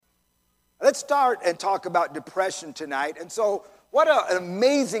Let's start and talk about depression tonight. And so, what an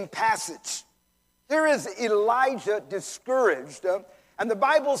amazing passage. Here is Elijah discouraged, and the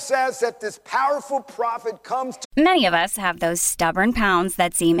Bible says that this powerful prophet comes to... Many of us have those stubborn pounds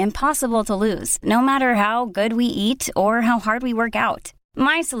that seem impossible to lose, no matter how good we eat or how hard we work out.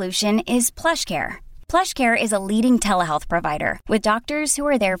 My solution is PlushCare. PlushCare is a leading telehealth provider with doctors who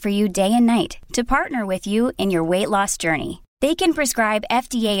are there for you day and night to partner with you in your weight loss journey. They can prescribe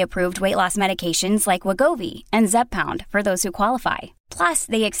FDA-approved weight loss medications like Wegovy and Zepbound for those who qualify. Plus,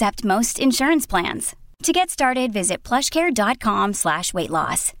 they accept most insurance plans. To get started, visit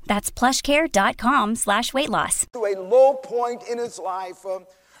plushcare.com/weightloss. That's plushcare.com/weightloss. To a low point in his life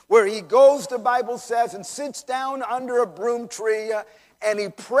where he goes, the Bible says, and sits down under a broom tree and he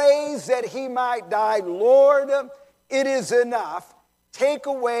prays that he might die. Lord, it is enough. Take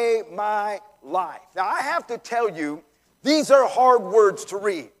away my life. Now, I have to tell you, these are hard words to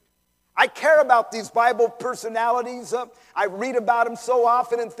read. I care about these Bible personalities. I read about them so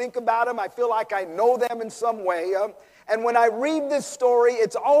often and think about them. I feel like I know them in some way. And when I read this story,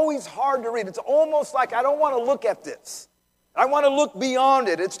 it's always hard to read. It's almost like I don't want to look at this. I want to look beyond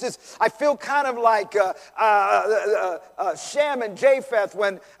it. It's just, I feel kind of like Shem and Japheth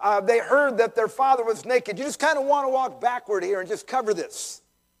when they heard that their father was naked. You just kind of want to walk backward here and just cover this.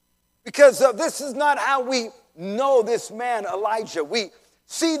 Because this is not how we know this man, Elijah. We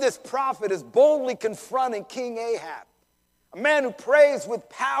see this prophet as boldly confronting King Ahab, a man who prays with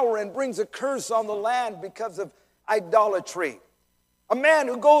power and brings a curse on the land because of idolatry. A man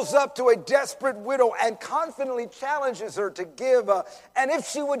who goes up to a desperate widow and confidently challenges her to give, and if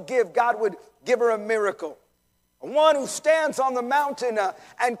she would give, God would give her a miracle. One who stands on the mountain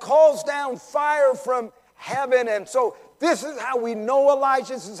and calls down fire from heaven. And so this is how we know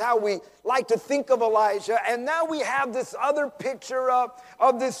Elijah. This is how we like to think of Elijah. And now we have this other picture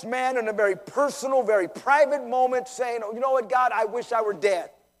of this man in a very personal, very private moment saying, oh, you know what, God, I wish I were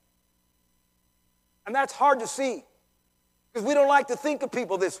dead. And that's hard to see because we don't like to think of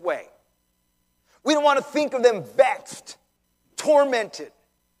people this way. We don't want to think of them vexed, tormented.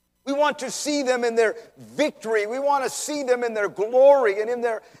 We want to see them in their victory. We want to see them in their glory and in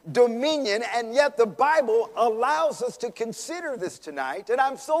their dominion. And yet the Bible allows us to consider this tonight. And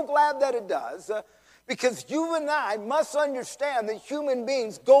I'm so glad that it does. Because you and I must understand that human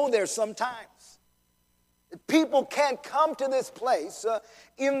beings go there sometimes. That people can't come to this place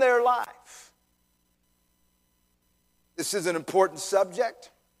in their life. This is an important subject.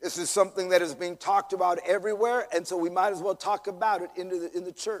 This is something that is being talked about everywhere, and so we might as well talk about it in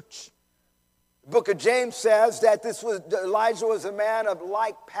the church. The book of James says that Elijah was a man of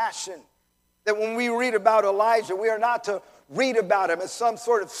like passion. That when we read about Elijah, we are not to read about him as some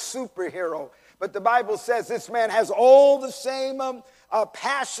sort of superhero. But the Bible says this man has all the same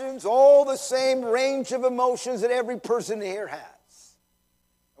passions, all the same range of emotions that every person here has.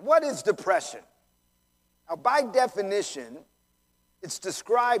 What is depression? Now, by definition, it's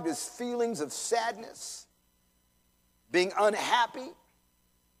described as feelings of sadness, being unhappy,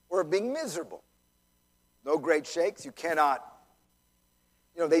 or being miserable. No great shakes. You cannot,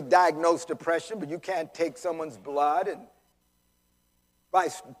 they diagnose depression, but you can't take someone's blood and by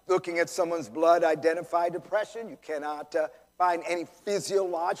looking at someone's blood identify depression. You cannot find any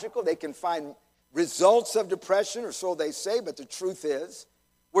physiological. They can find results of depression, or so they say, but the truth is,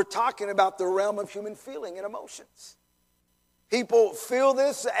 we're talking about the realm of human feeling and emotions. People feel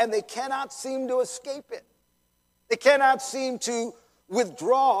this and they cannot seem to escape it. They cannot seem to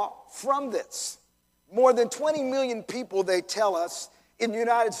withdraw from this. More than 20 million people, they tell us, in the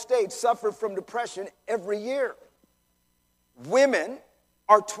United States suffer from depression every year. Women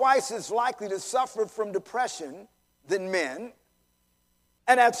are twice as likely to suffer from depression than men.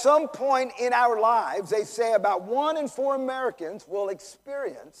 And at some point in our lives, they say about 1 in 4 Americans will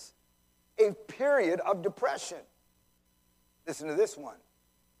experience a period of depression. Listen to this one.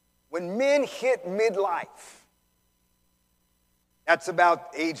 When men hit midlife, that's about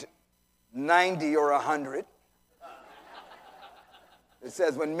age 90 or 100. It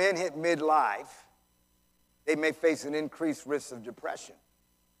says when men hit midlife, they may face an increased risk of depression.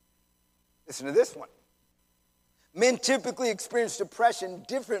 Listen to this one. Men typically experience depression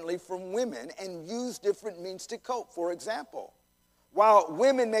differently from women and use different means to cope. For example, while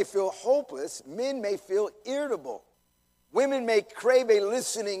women may feel hopeless, men may feel irritable. Women may crave a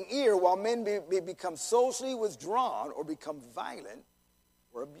listening ear, while men may become socially withdrawn or become violent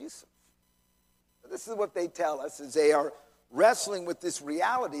or abusive. So this is what they tell us, is they are wrestling with this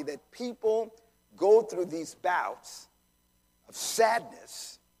reality that people go through these bouts of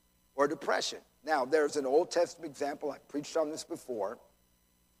sadness or depression. Now, there's an Old Testament example. I preached on this before.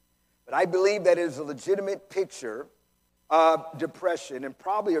 But I believe that it is a legitimate picture of depression and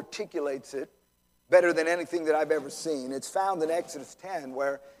probably articulates it better than anything that I've ever seen. It's found in Exodus 10,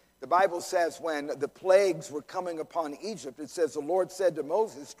 where the Bible says when the plagues were coming upon Egypt, it says, the Lord said to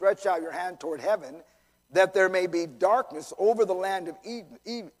Moses, stretch out your hand toward heaven, that there may be darkness over the land of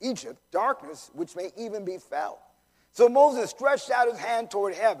Egypt, darkness which may even be felt. So Moses stretched out his hand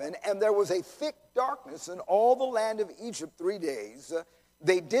toward heaven, and there was a thick darkness in all the land of Egypt 3 days.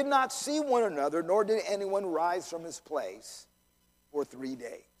 They did not see one another, nor did anyone rise from his place for 3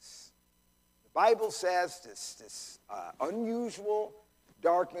 days. The Bible says this unusual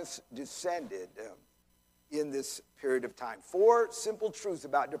darkness descended in this period of time. 4 simple truths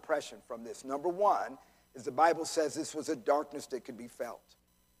about depression from this. Number 1 is the Bible says this was a darkness that could be felt.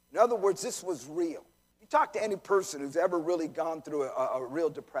 In other words, this was real. You talk to any person who's ever really gone through a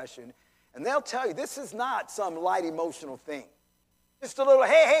real depression, and they'll tell you this is not some light emotional thing. Just a little,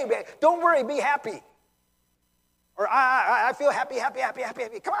 hey, don't worry, be happy. Or I feel happy.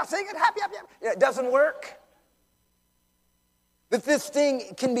 Come on, sing it, happy. It doesn't work. That this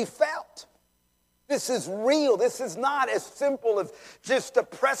thing can be felt. This is real. This is not as simple as just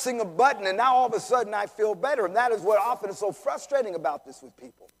pressing a button and now all of a sudden I feel better. And that is what often is so frustrating about this with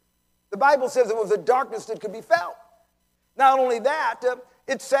people. The Bible says it was a darkness that could be felt. Not only that,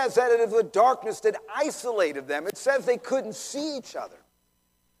 it says that it is a darkness that isolated them. It says they couldn't see each other.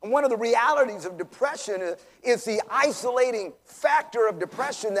 And one of the realities of depression is the isolating factor of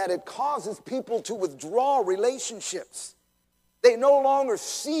depression, that it causes people to withdraw relationships. They no longer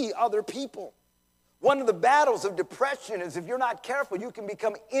see other people. One of the battles of depression is if you're not careful, you can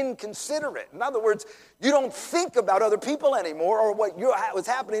become inconsiderate. In other words, you don't think about other people anymore or what's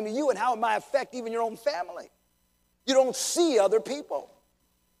happening to you and how it might affect even your own family. You don't see other people.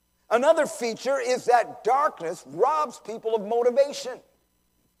 Another feature is that darkness robs people of motivation.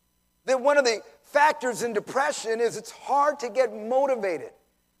 That one of the factors in depression is it's hard to get motivated.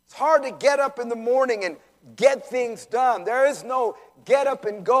 It's hard to get up in the morning and get things done. There is no get up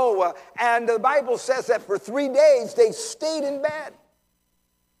and go. And the Bible says that for 3 days they stayed in bed.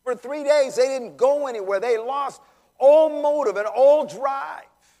 For 3 days they didn't go anywhere. They lost all motive and all drive.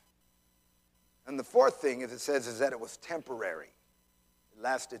 And the fourth thing is that it was temporary. It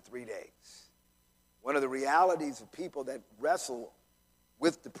lasted 3 days. One of the realities of people that wrestle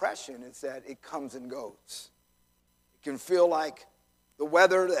with depression is that it comes and goes. It can feel like the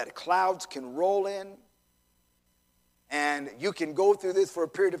weather, that clouds can roll in, and you can go through this for a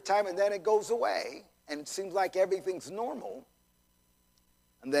period of time, and then it goes away, and it seems like everything's normal.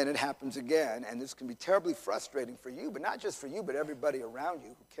 And then it happens again, and this can be terribly frustrating for you, but not just for you, but everybody around you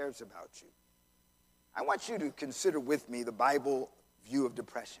who cares about you. I want you to consider with me the Bible view of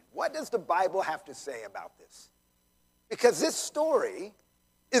depression. What does the Bible have to say about this? Because this story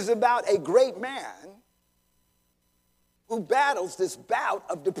is about a great man who battles this bout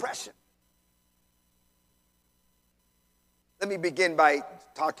of depression. Let me begin by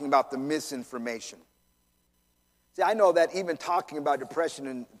talking about the misinformation. See, I know that even talking about depression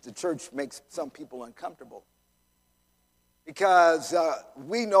in the church makes some people uncomfortable. Because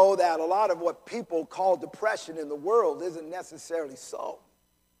we know that a lot of what people call depression in the world isn't necessarily so.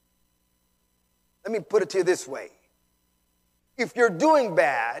 Let me put it to you this way. If you're doing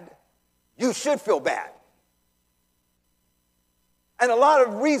bad, you should feel bad. And a lot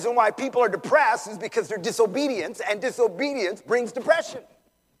of reason why people are depressed is because they're disobedience, and disobedience brings depression.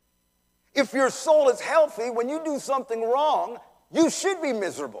 If your soul is healthy, when you do something wrong, you should be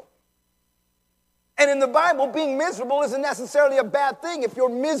miserable. And in the Bible, being miserable isn't necessarily a bad thing if your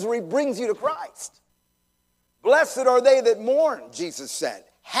misery brings you to Christ. Blessed are they that mourn, Jesus said.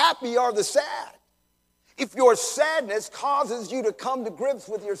 Happy are the sad. If your sadness causes you to come to grips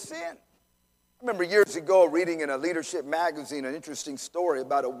with your sin. I remember years ago reading in a leadership magazine an interesting story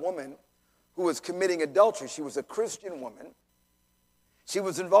about a woman who was committing adultery. She was a Christian woman. She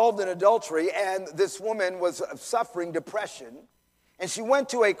was involved in adultery, and this woman was suffering depression. And she went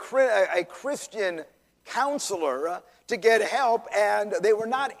to a Christian counselor to get help, and they were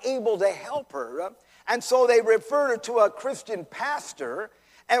not able to help her. And so they referred her to a Christian pastor.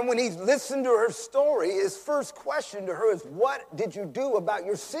 And when he listened to her story, his first question to her is, what did you do about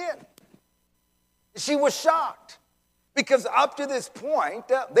your sin? She was shocked because up to this point,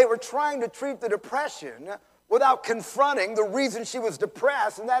 they were trying to treat the depression without confronting the reason she was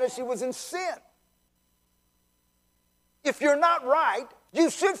depressed, and that is she was in sin. If you're not right, you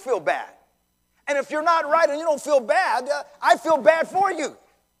should feel bad. And if you're not right and you don't feel bad, I feel bad for you.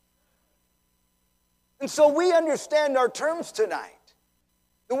 And so we understand our terms tonight.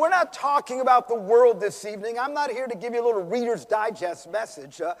 And we're not talking about the world this evening. I'm not here to give you a little Reader's Digest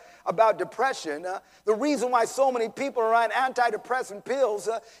message about depression. The reason why so many people are on antidepressant pills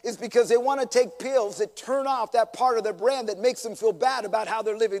is because they want to take pills that turn off that part of their brain that makes them feel bad about how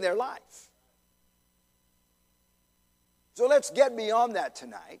they're living their life. So let's get beyond that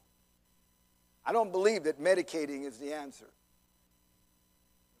tonight. I don't believe that medicating is the answer.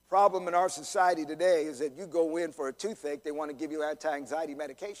 The problem in our society today is that you go in for a toothache, they want to give you anti-anxiety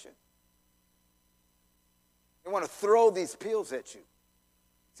medication. They want to throw these pills at you.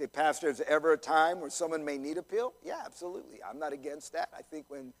 Say, Pastor, is there ever a time where someone may need a pill? Yeah, absolutely. I'm not against that. I think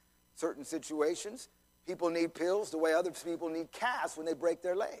when certain situations, people need pills the way other people need casts when they break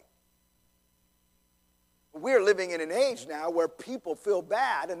their leg. We're living in an age now where people feel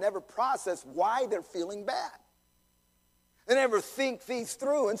bad and never process why they're feeling bad. They never think these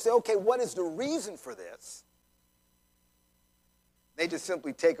through and say, okay, what is the reason for this? They just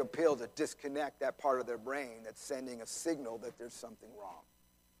simply take a pill to disconnect that part of their brain that's sending a signal that there's something wrong.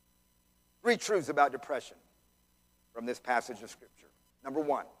 3 truths about depression from this passage of Scripture. Number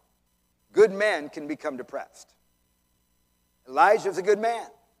 1, good men can become depressed. Elijah's a good man.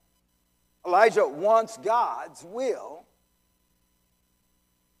 Elijah wants God's will,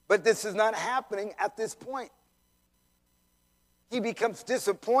 but this is not happening at this point. He becomes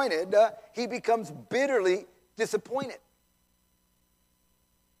disappointed. He becomes bitterly disappointed.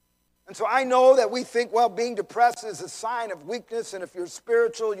 And so I know that we think, well, being depressed is a sign of weakness, and if you're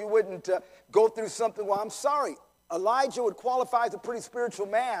spiritual, you wouldn't go through something. Well, I'm sorry. Elijah would qualify as a pretty spiritual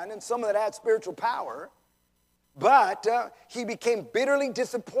man and someone that had spiritual power, but he became bitterly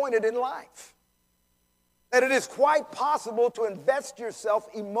disappointed in life. That it is quite possible to invest yourself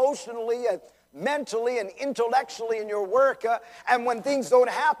emotionally and mentally and intellectually in your work, and when things don't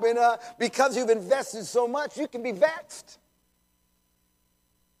happen, because you've invested so much, you can be vexed.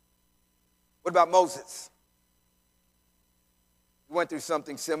 What about Moses? He went through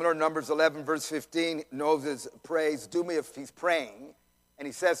something similar. Numbers 11, verse 15, Moses prays, he's praying, and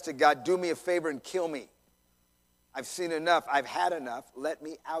he says to God, do me a favor and kill me. I've seen enough. I've had enough. Let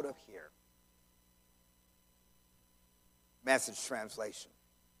me out of here. Message translation.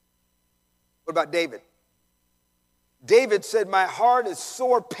 What about David? David said, my heart is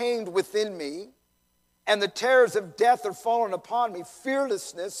sore pained within me, and the terrors of death are fallen upon me.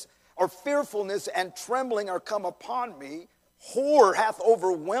 Fearlessness or fearfulness and trembling are come upon me. Horror hath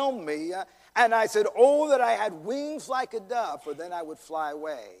overwhelmed me. And I said, oh, that I had wings like a dove, for then I would fly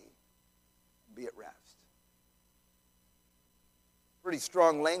away and be at rest. Pretty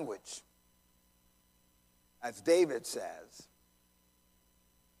strong language. As David says,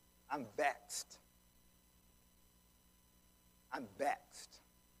 I'm vexed. I'm vexed.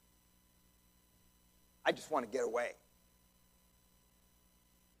 I just want to get away.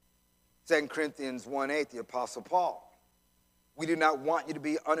 2 Corinthians 1:8, the Apostle Paul. We do not want you to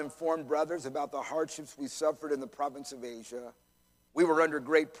be uninformed, brothers, about the hardships we suffered in the province of Asia. We were under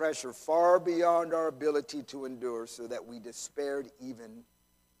great pressure, far beyond our ability to endure, so that we despaired even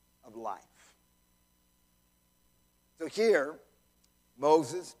of life. So here,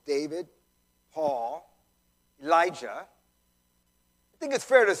 Moses, David, Paul, Elijah, I think it's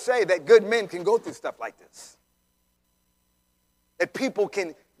fair to say that good men can go through stuff like this. That people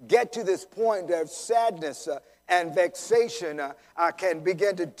can get to this point of sadness and vexation can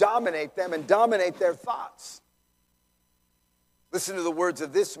begin to dominate them and dominate their thoughts. Listen to the words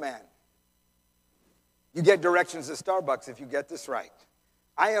of this man. You get directions to Starbucks if you get this right.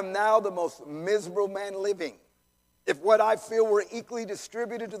 I am now the most miserable man living. If what I feel were equally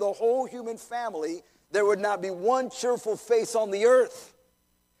distributed to the whole human family, there would not be one cheerful face on the earth.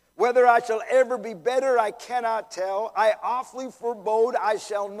 Whether I shall ever be better, I cannot tell. I awfully forebode I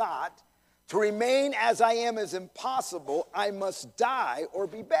shall not. To remain as I am is impossible. I must die or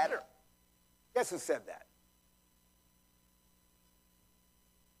be better. Guess who said that?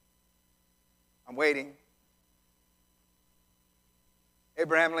 I'm waiting.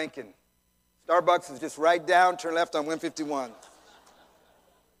 Abraham Lincoln. Starbucks is just right down, turn left on 151.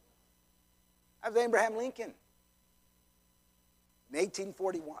 That was Abraham Lincoln in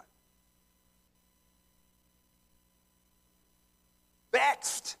 1841.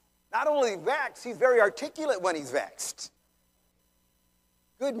 Vexed. Not only vexed, he's very articulate when he's vexed.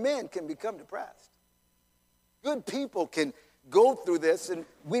 Good men can become depressed. Good people can go through this, and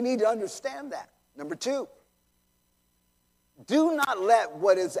we need to understand that. Number 2, do not let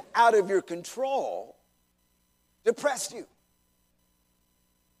what is out of your control depress you.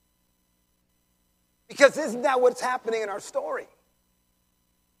 Because isn't that what's happening in our story?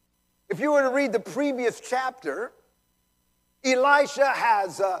 If you were to read the previous chapter, Elisha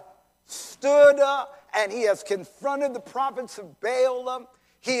has stood and he has confronted the prophets of Baal.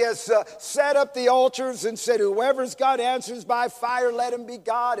 He has set up the altars and said, whoever's God answers by fire, let him be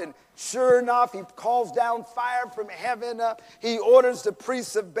God. And sure enough, he calls down fire from heaven. He orders the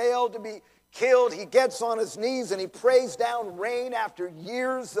priests of Baal to be killed. He gets on his knees and he prays down rain after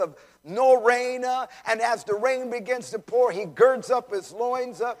years of no rain. And as the rain begins to pour, he girds up his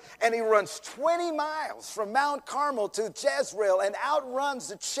loins and he runs 20 miles from Mount Carmel to Jezreel and outruns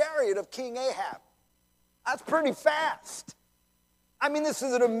the chariot of King Ahab. That's pretty fast. I mean, this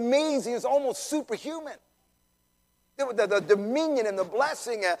is an amazing, it's almost superhuman. The dominion and the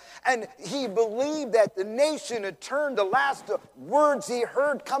blessing. And he believed that the nation had turned. The last words he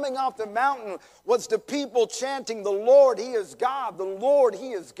heard coming off the mountain was the people chanting, the Lord, he is God. The Lord,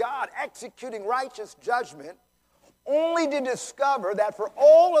 he is God, executing righteous judgment. Only to discover that for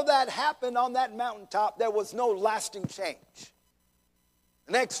all of that happened on that mountaintop, there was no lasting change.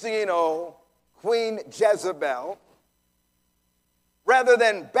 The next thing you know, Queen Jezebel, rather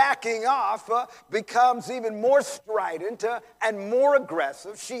than backing off, becomes even more strident and more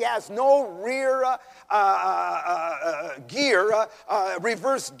aggressive. She has no rear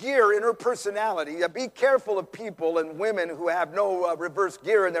reverse gear in her personality. Be careful of people and women who have no reverse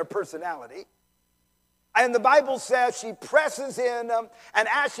gear in their personality. And the Bible says she presses in, and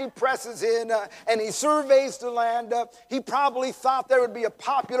as she presses in and he surveys the land, he probably thought there would be a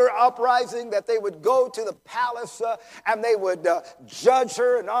popular uprising, that they would go to the palace and they would judge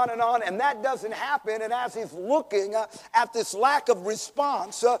her and on, and that doesn't happen. And as he's looking at this lack of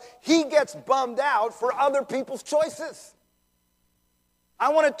response, he gets bummed out for other people's choices.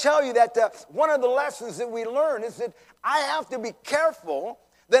 I want to tell you that one of the lessons that we learn is that I have to be careful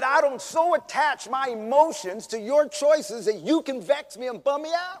that I don't so attach my emotions to your choices that you can vex me and bum me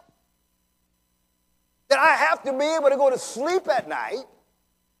out. That I have to be able to go to sleep at night,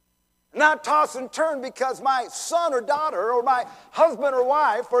 not toss and turn because my son or daughter or my husband or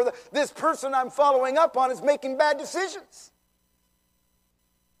wife or this person I'm following up on is making bad decisions.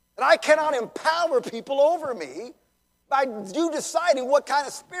 That I cannot empower people over me by you deciding what kind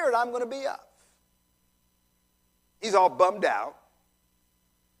of spirit I'm going to be of. He's all bummed out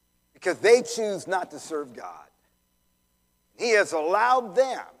because they choose not to serve God. He has allowed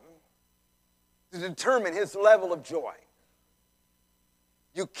them to determine his level of joy.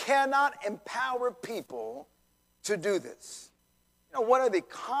 You cannot empower people to do this. You know, one of the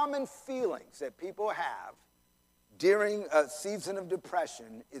common feelings that people have during a season of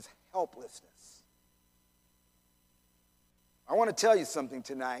depression is helplessness. I want to tell you something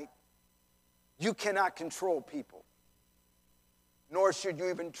tonight. You cannot control people, nor should you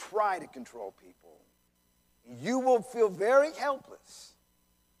even try to control people. You will feel very helpless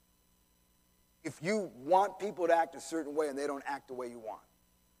if you want people to act a certain way and they don't act the way you want.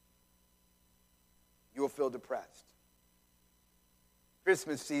 You will feel depressed.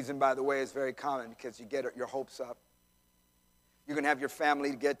 Christmas season, by the way, is very common because you get your hopes up. You're going to have your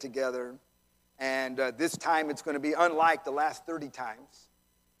family get together, and this time it's going to be unlike the last 30 times.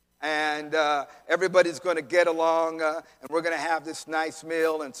 And everybody's going to get along, and we're going to have this nice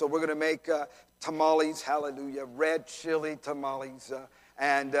meal. And so we're going to make tamales, hallelujah, red chili tamales.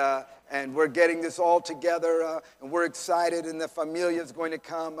 And we're getting this all together, and we're excited, and the familia is going to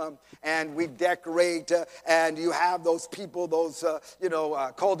come, and we decorate, and you have those people, those,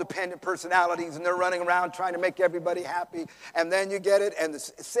 codependent personalities, and they're running around trying to make everybody happy. And then you get it, and the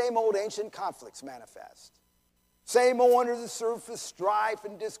same old ancient conflicts manifest. Same old under the surface, strife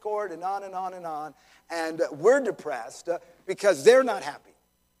and discord, and on and on and on. And we're depressed because they're not happy.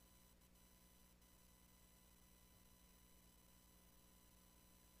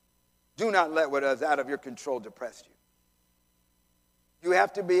 Do not let what is out of your control depress you. You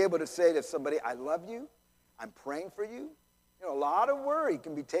have to be able to say to somebody, I love you, I'm praying for you. You know, a lot of worry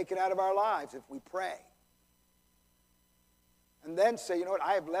can be taken out of our lives if we pray. And then say, you know what,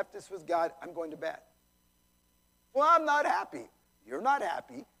 I have left this with God, I'm going to bed. Well, I'm not happy. You're not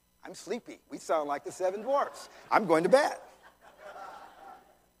happy. I'm sleepy. We sound like the seven dwarfs. I'm going to bed.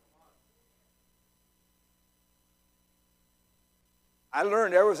 I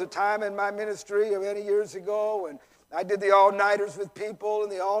learned there was a time in my ministry many years ago when I did the all-nighters with people and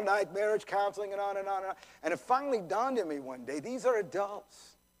the all-night marriage counseling and on and on and on. And it finally dawned on me one day, these are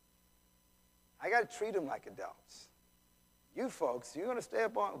adults. I got to treat them like adults. You folks, you're going to stay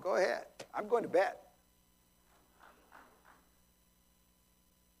up on, go ahead. I'm going to bed.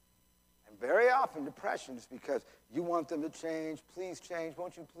 Very often depression is because you want them to change. Please change.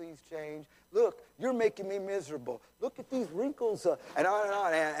 Won't you please change? Look, you're making me miserable. Look at these wrinkles. And on and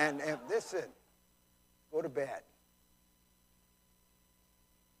on. And listen, go to bed.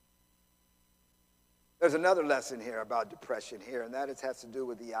 There's another lesson here about depression here, and that has to do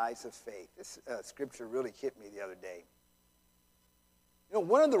with the eyes of faith. This scripture really hit me the other day. You know,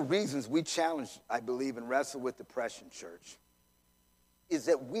 one of the reasons we challenge, I believe, and wrestle with depression, church, is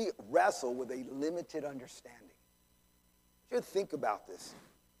that we wrestle with a limited understanding. You should think about this.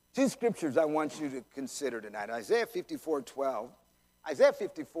 Two scriptures I want you to consider tonight. Isaiah 54:12. Isaiah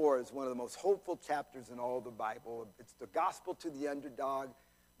 54 is one of the most hopeful chapters in all the Bible. It's the gospel to the underdog.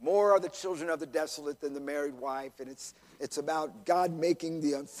 More are the children of the desolate than the married wife. And it's about God making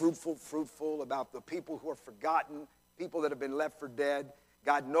the unfruitful fruitful, about the people who are forgotten, people that have been left for dead.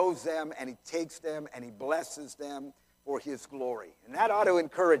 God knows them, and he takes them, and he blesses them for his glory. And that ought to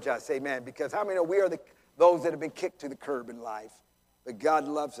encourage us, amen, because how many know we are those that have been kicked to the curb in life, but God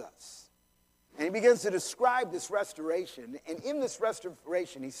loves us. And he begins to describe this restoration, and in this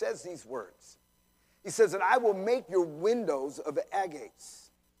restoration, he says these words. He says, "And I will make your windows of agates,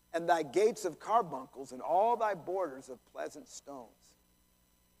 and thy gates of carbuncles, and all thy borders of pleasant stones."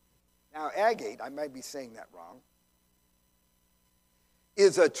 Now, agate, I might be saying that wrong,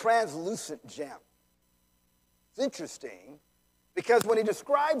 is a translucent gem. It's interesting because when he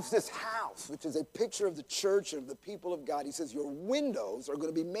describes this house, which is a picture of the church and of the people of God, he says your windows are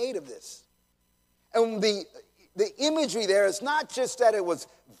going to be made of this. And the imagery there is not just that it was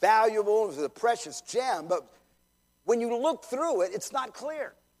valuable, it was a precious gem, but when you look through it, it's not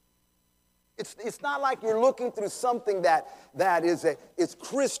clear. It's not like you're looking through something that is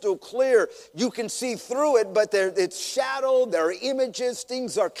crystal clear. You can see through it, but it's shadowed. There are images.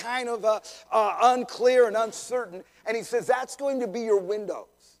 Things are kind of unclear and uncertain. And he says that's going to be your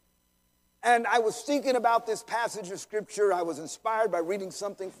windows. And I was thinking about this passage of Scripture. I was inspired by reading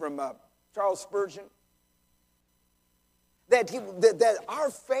something from Charles Spurgeon. That our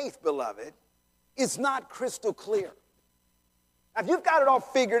faith, beloved, is not crystal clear. Now, if you've got it all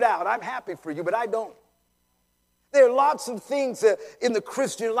figured out, I'm happy for you, but I don't. There are lots of things in the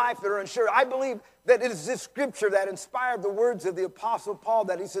Christian life that are unsure. I believe that it is this scripture that inspired the words of the Apostle Paul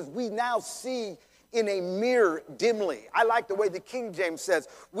that he says, we now see in a mirror dimly. I like the way the King James says,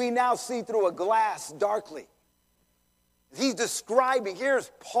 we now see through a glass darkly. He's describing,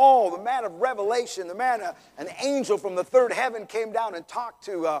 here's Paul, the man of revelation, the man, an angel from the third heaven came down and talked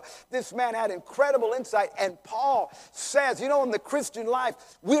to. This man had incredible insight. And Paul says, you know, in the Christian life,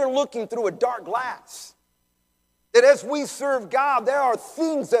 we're looking through a dark glass. That as we serve God, there are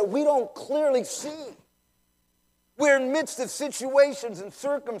things that we don't clearly see. We're in the midst of situations and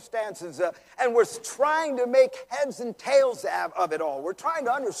circumstances, and we're trying to make heads and tails of it all. We're trying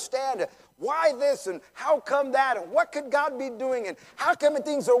to understand why this and how come that and what could God be doing and how come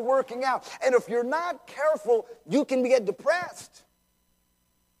things are working out. And if you're not careful, you can get depressed.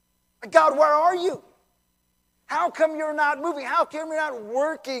 God, where are you? How come you're not moving? How come you're not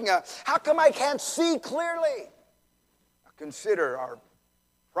working? How come I can't see clearly? Now consider our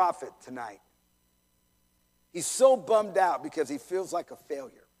prophet tonight. He's so bummed out because he feels like a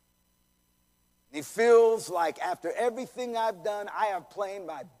failure. He feels like after everything I've done, I have played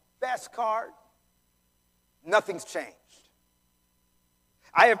my best card. Nothing's changed.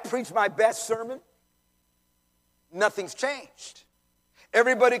 I have preached my best sermon. Nothing's changed.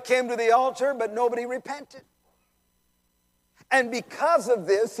 Everybody came to the altar, but nobody repented. And because of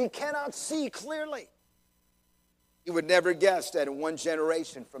this, he cannot see clearly. He would never guess that in one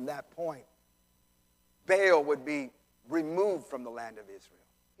generation from that point, Baal would be removed from the land of Israel.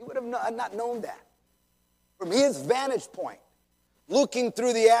 He would have not known that. From his vantage point, looking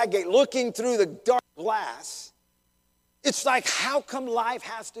through the agate, looking through the dark glass, it's like, how come life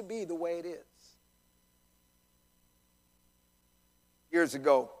has to be the way it is? Years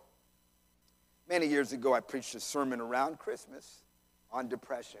ago, many years ago, I preached a sermon around Christmas on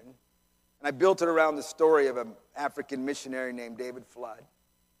depression. And I built it around the story of an African missionary named David Flood,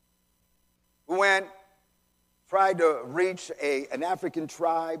 who tried to reach an African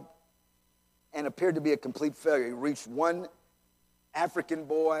tribe and appeared to be a complete failure. He reached one African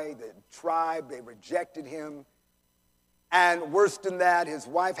boy, the tribe, they rejected him. And worse than that, his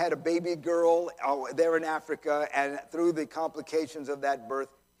wife had a baby girl there in Africa, and through the complications of that birth,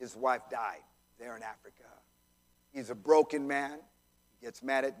 his wife died there in Africa. He's a broken man. He gets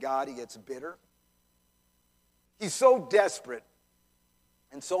mad at God. He gets bitter. He's so desperate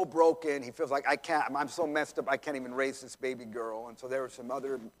and so broken, he feels like, I'm so messed up, I can't even raise this baby girl. And so there were some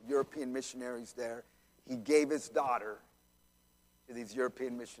other European missionaries there. He gave his daughter to these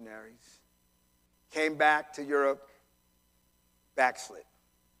European missionaries, came back to Europe, backslid.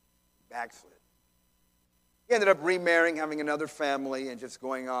 He ended up remarrying, having another family, and just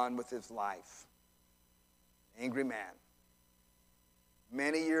going on with his life. Angry man.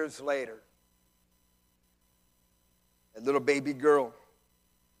 Many years later, A little baby girl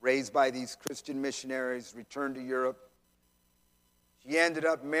raised by these Christian missionaries, returned to Europe. She ended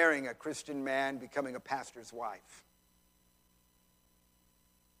up marrying a Christian man, becoming a pastor's wife.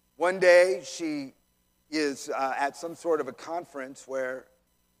 One day, she is at some sort of a conference where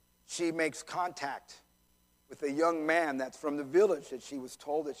she makes contact with a young man that's from the village that she was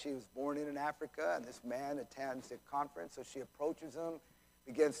told that she was born in Africa, and this man attends the conference, so she approaches him,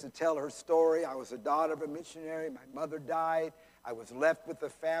 begins to tell her story. I was a daughter of a missionary. My mother died. I was left with the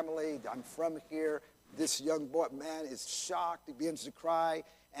family. I'm from here. This young boy, man, is shocked. He begins to cry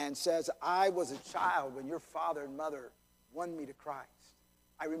and says, I was a child when your father and mother won me to Christ.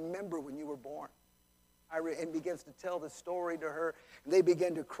 I remember when you were born. And begins to tell the story to her. And they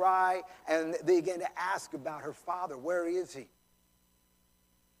begin to cry, and they begin to ask about her father. Where is he?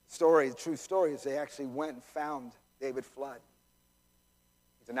 The true story is they actually went and found David Flood.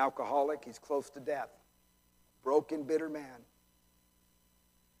 He's an alcoholic. He's close to death. Broken, bitter man.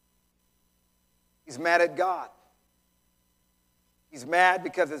 He's mad at God. He's mad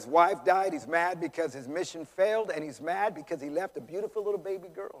because his wife died. He's mad because his mission failed. And he's mad because he left a beautiful little baby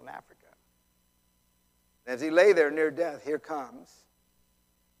girl in Africa. As he lay there near death, here comes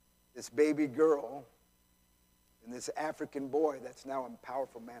this baby girl and this African boy that's now a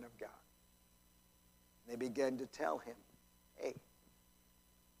powerful man of God. And they began to tell him, hey, it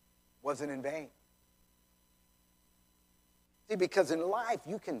wasn't in vain. See, because in life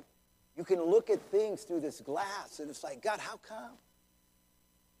you can look at things through this glass and it's like, God, how come?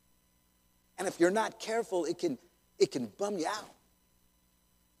 And if you're not careful, it can bum you out.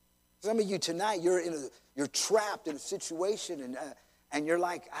 Some of you tonight, you're trapped in a situation, and you're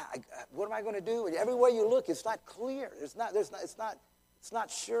like, what am I going to do? And everywhere you look, it's not clear. It's not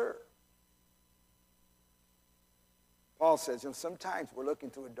sure. Paul says, sometimes we're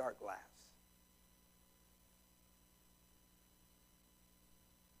looking through a dark glass.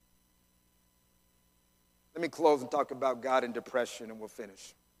 Let me close and talk about God and depression, and we'll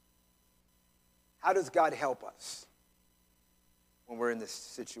finish. How does God help us when we're in this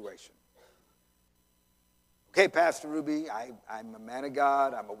situation? Okay, Pastor Ruby, I'm a man of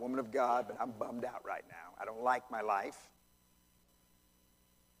God, I'm a woman of God, but I'm bummed out right now. I don't like my life.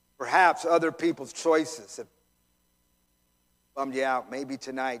 Perhaps other people's choices have bummed you out. Maybe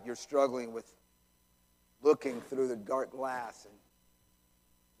tonight you're struggling with looking through the dark glass and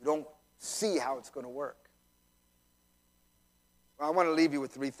you don't see how it's going to work. Well, I want to leave you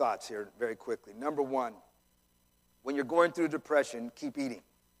with 3 thoughts here very quickly. Number 1, when you're going through depression, keep eating.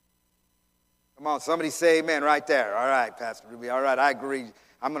 Come on, somebody say amen right there. All right, Pastor Ruby. All right, I agree.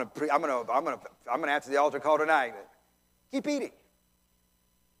 I'm going to answer the altar call tonight. Keep eating.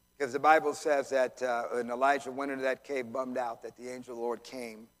 Because the Bible says that when Elijah went into that cave bummed out, that the angel of the Lord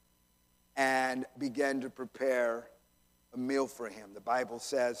came and began to prepare a meal for him. The Bible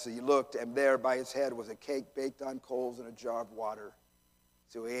says, so he looked, and there by his head was a cake baked on coals and a jar of water.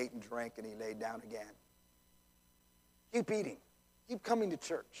 So he ate and drank, and he laid down again. Keep eating. Keep coming to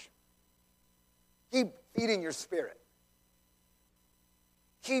church. Keep feeding your spirit.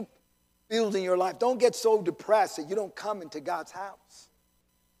 Keep building your life. Don't get so depressed that you don't come into God's house.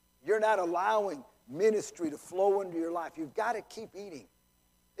 You're not allowing ministry to flow into your life. You've got to keep eating.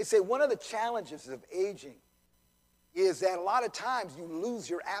 They say one of the challenges of aging is that a lot of times you lose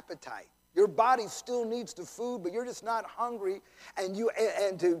your appetite. Your body still needs the food, but you're just not hungry. And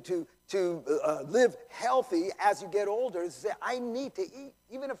to live healthy as you get older is to say, I need to eat.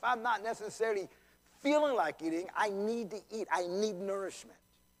 Even if I'm not necessarily feeling like eating, I need to eat. I need nourishment.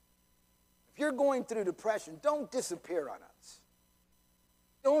 If you're going through depression, don't disappear on us.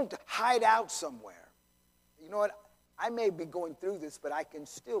 Don't hide out somewhere. You know what? I may be going through this, but I can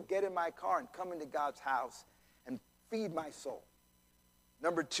still get in my car and come into God's house and feed my soul.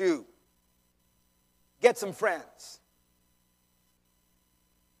 Number 2, get some friends.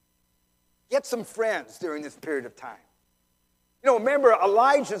 Get some friends during this period of time. Remember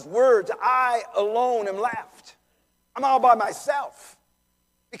Elijah's words, I alone am left. I'm all by myself.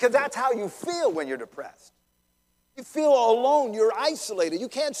 Because that's how you feel when you're depressed. You feel alone, you're isolated, you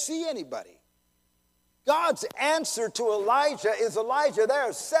can't see anybody. God's answer to Elijah is, Elijah, there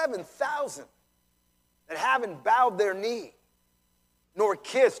are 7,000 that haven't bowed their knee nor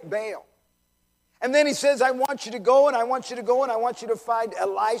kissed Baal. And then he says, I want you to go, and I want you to go, and I want you to find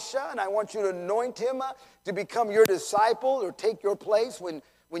Elisha, and I want you to anoint him to become your disciple or take your place when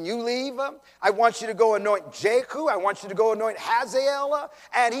you leave. I want you to go anoint Jehu. I want you to go anoint Hazael.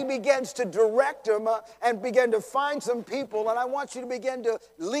 And he begins to direct him and begin to find some people, and I want you to begin to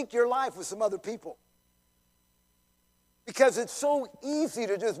link your life with some other people. Because it's so easy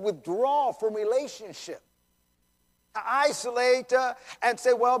to just withdraw from relationship. To isolate and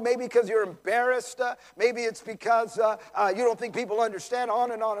say, well, maybe because you're embarrassed, maybe it's because you don't think people understand,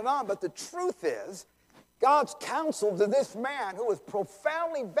 on and on and on. But the truth is, God's counsel to this man who was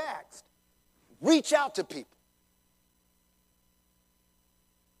profoundly vexed, reach out to people.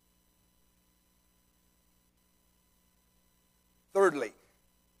 Thirdly,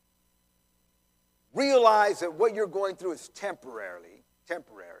 realize that what you're going through is temporary.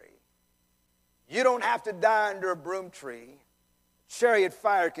 You don't have to die under a broom tree. Chariot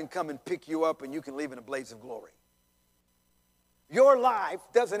fire can come and pick you up and you can leave in a blaze of glory. Your life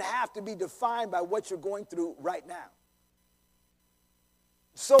doesn't have to be defined by what you're going through right now.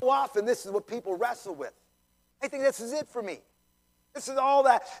 So often this is what people wrestle with. They think this is it for me. This is all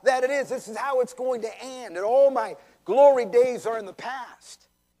that it is. This is how it's going to end. And all my glory days are in the past.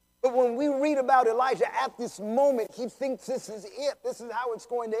 But when we read about Elijah at this moment, he thinks this is it. This is how it's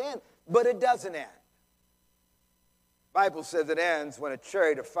going to end. But it doesn't end. The Bible says it ends when a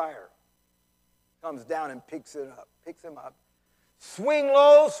chariot of fire comes down and picks him up. Swing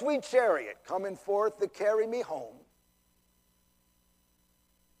low, sweet chariot, coming forth to carry me home.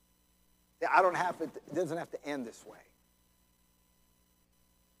 It doesn't have to end this way.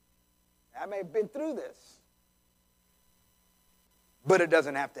 I may have been through this, but it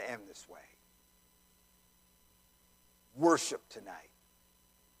doesn't have to end this way. Worship tonight.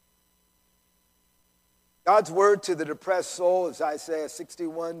 God's word to the depressed soul is Isaiah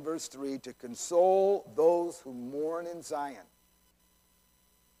 61, verse 3, to console those who mourn in Zion,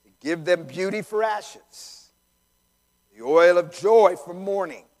 to give them beauty for ashes, the oil of joy for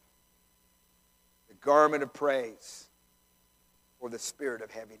mourning, the garment of praise for the spirit of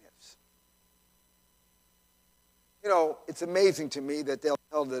heaviness. You know, it's amazing to me that they'll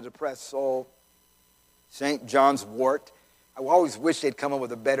tell the depressed soul, St. John's wort. I always wish they'd come up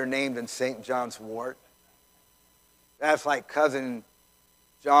with a better name than St. John's wort. That's like Cousin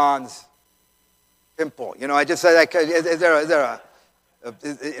John's pimple. You know, I just said, couldn't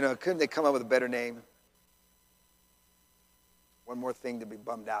they come up with a better name? One more thing to be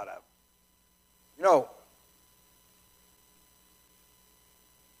bummed out of. You know,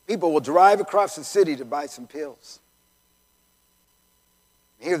 people will drive across the city to buy some pills.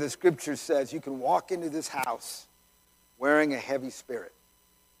 Here the scripture says you can walk into this house wearing a heavy spirit.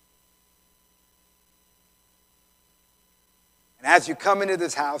 And as you come into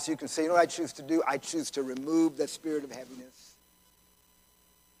this house, you can say, you know what I choose to do? I choose to remove the spirit of heaviness.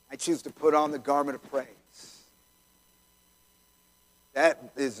 I choose to put on the garment of praise.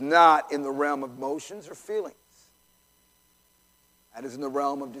 That is not in the realm of emotions or feelings. That is in the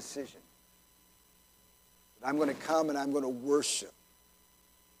realm of decision. But I'm going to come and I'm going to worship.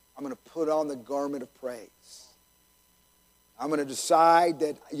 I'm going to put on the garment of praise. I'm going to decide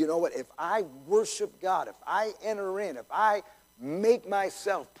that, you know what, if I worship God, if I enter in, if I make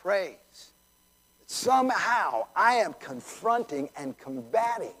myself praise, somehow I am confronting and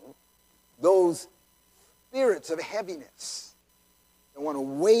combating those spirits of heaviness that want to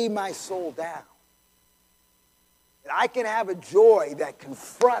weigh my soul down. That I can have a joy that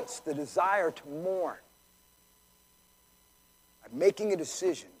confronts the desire to mourn. I'm making a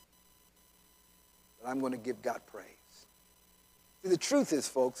decision that I'm going to give God praise. See, the truth is,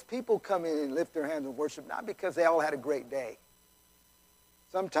 folks, people come in and lift their hands and worship not because they all had a great day.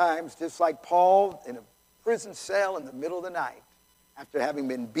 Sometimes, just like Paul in a prison cell in the middle of the night, after having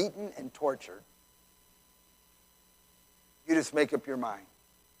been beaten and tortured, you just make up your mind.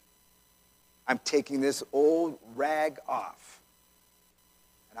 I'm taking this old rag off,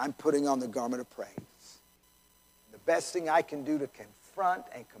 and I'm putting on the garment of praise. And the best thing I can do to confront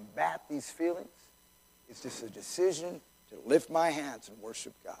and combat these feelings is just a decision to lift my hands and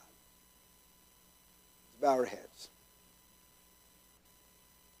worship God. Let's bow our heads.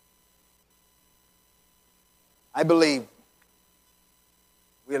 I believe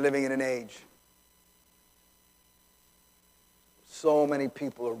we are living in an age where so many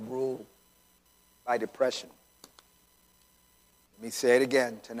people are ruled by depression. Let me say it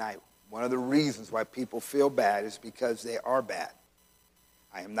again tonight. One of the reasons why people feel bad is because they are bad.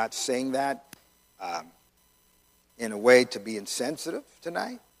 I am not saying that in a way to be insensitive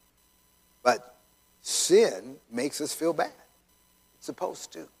tonight, but sin makes us feel bad. It's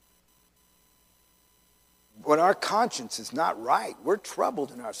supposed to. When our conscience is not right, we're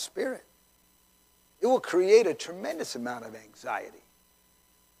troubled in our spirit. It will create a tremendous amount of anxiety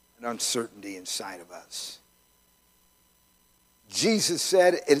and uncertainty inside of us. Jesus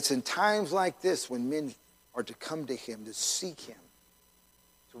said it's in times like this when men are to come to him, to seek him,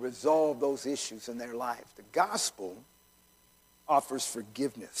 to resolve those issues in their life. The gospel offers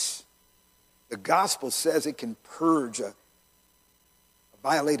forgiveness. The gospel says it can purge a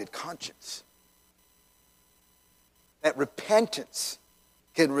violated conscience. That repentance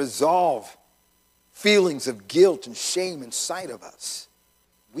can resolve feelings of guilt and shame inside of us.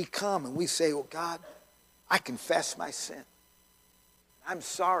 We come and we say, oh God, I confess my sin. I'm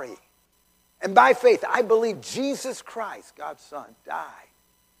sorry. And by faith, I believe Jesus Christ, God's Son, died,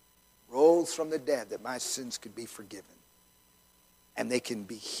 rose from the dead that my sins could be forgiven and they can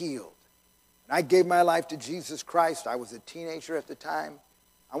be healed. And I gave my life to Jesus Christ. I was a teenager at the time.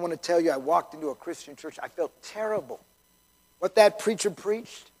 I want to tell you, I walked into a Christian church. I felt terrible. What that preacher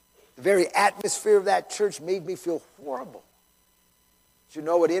preached, the very atmosphere of that church made me feel horrible. But you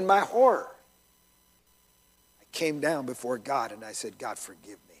know what? In my horror, I came down before God and I said, God,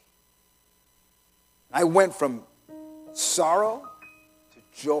 forgive me. I went from sorrow to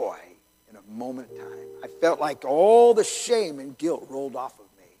joy in a moment of time. I felt like all the shame and guilt rolled off of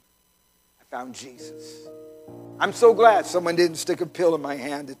me. I found Jesus. I'm so glad someone didn't stick a pill in my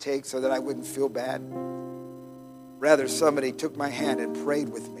hand to take so that I wouldn't feel bad. Rather, somebody took my hand and prayed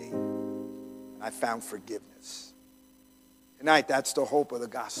with me, and I found forgiveness. Tonight, that's the hope of the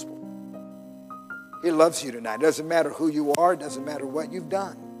gospel. He loves you tonight. It doesn't matter who you are. It doesn't matter what you've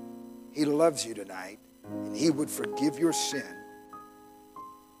done. He loves you tonight, and he would forgive your sin.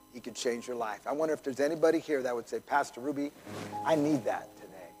 He could change your life. I wonder if there's anybody here that would say, Pastor Ruby, I need that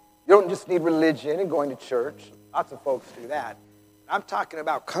today. You don't just need religion and going to church. Lots of folks do that. I'm talking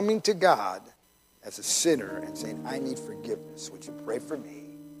about coming to God as a sinner and saying, I need forgiveness. Would you pray for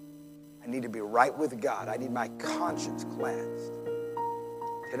me? I need to be right with God. I need my conscience cleansed.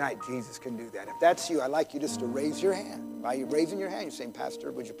 Tonight, Jesus can do that. If that's you, I'd like you just to raise your hand. By you raising your hand, you're saying,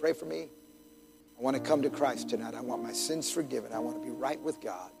 Pastor, would you pray for me? I want to come to Christ tonight. I want my sins forgiven. I want to be right with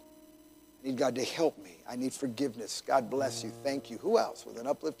God. I need God to help me. I need forgiveness. God bless you. Thank you. Who else? With an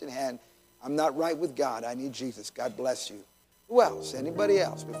uplifted hand, I'm not right with God. I need Jesus. God bless you. Who else? Anybody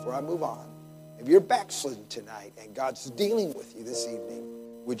else before I move on? If you're backslidden tonight and God's dealing with you this evening,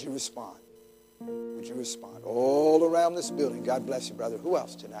 would you respond? Would you respond? All around this building, God bless you, brother. Who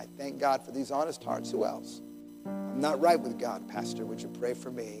else tonight? Thank God for these honest hearts. Who else? I'm not right with God, Pastor. Would you pray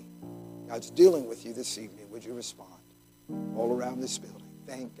for me? God's dealing with you this evening. Would you respond? All around this building.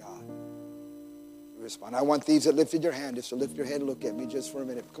 Thank God. You respond. I want these that lifted your hand just to lift your head and look at me just for a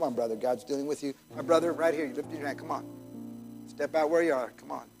minute. Come on, brother. God's dealing with you. My brother, right here. You lifted your hand. Come on. Step out where you are.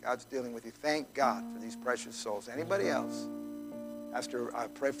 Come on. God's dealing with you. Thank God for these precious souls. Anybody else? Pastor,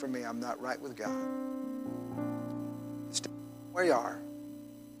 pray for me. I'm not right with God. Step where you are.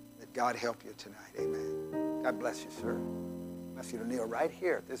 Let God help you tonight. Amen. God bless you, sir. Bless you to kneel right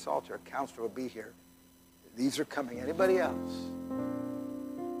here at this altar. A counselor will be here. These are coming. Anybody else?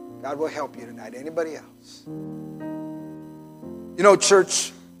 God will help you tonight. Anybody else? You know,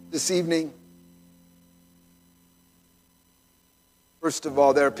 church, this evening, first of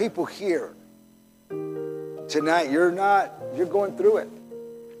all, there are people here tonight. You're going through it.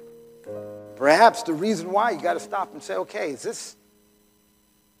 Perhaps the reason why, you got to stop and say, okay,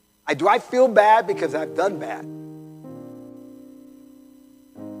 do I feel bad because I've done bad?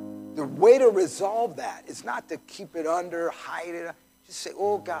 The way to resolve that is not to keep it under, hide it. Just say,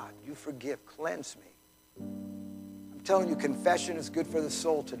 oh God, you forgive, cleanse me. I'm telling you, confession is good for the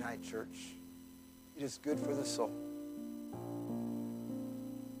soul tonight, church. It is good for the soul.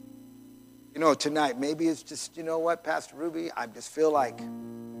 You know, tonight, maybe it's just, you know what, Pastor Ruby, I just feel like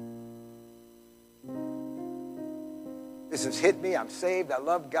this has hit me. I'm saved. I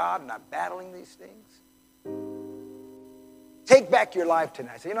love God, and I'm battling these things. Take back your life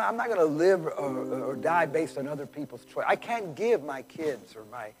tonight. Say, you know, I'm not going to live or die based on other people's choice. I can't give my kids or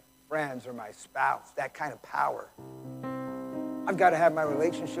my friends or my spouse that kind of power. I've got to have my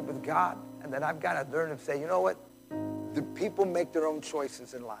relationship with God, and then I've got to learn to say, you know what? The people make their own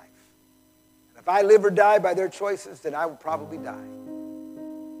choices in life. And if I live or die by their choices, then I will probably die.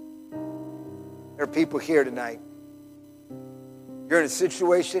 There are people here tonight. You're in a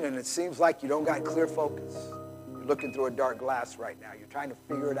situation, and it seems like you don't got clear focus. You're looking through a dark glass right now. You're trying to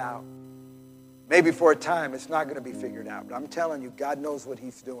figure it out. Maybe for a time it's not going to be figured out, but I'm telling you, God knows what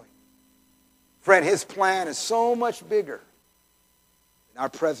he's doing. Friend, his plan is so much bigger than our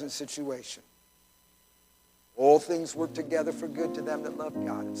present situation. All things work together for good to them that love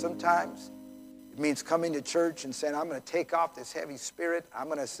God. And sometimes it means coming to church and saying, I'm going to take off this heavy spirit. I'm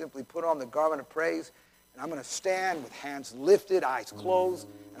going to simply put on the garment of praise, and I'm going to stand with hands lifted, eyes closed,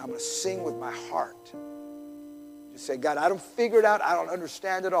 and I'm going to sing with my heart. Just say, God, I don't figure it out. I don't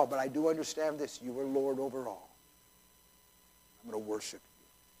understand it all, but I do understand this. You are Lord over all. I'm going to worship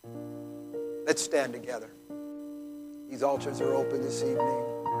you. Let's stand together. These altars are open this evening.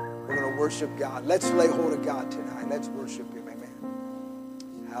 We're going to worship God. Let's lay hold of God tonight. Let's worship him.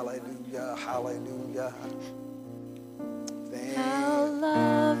 Amen. Hallelujah. Hallelujah. How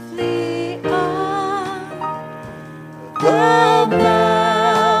lovely are the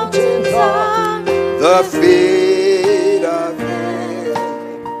mountains are the feet of him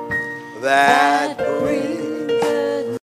that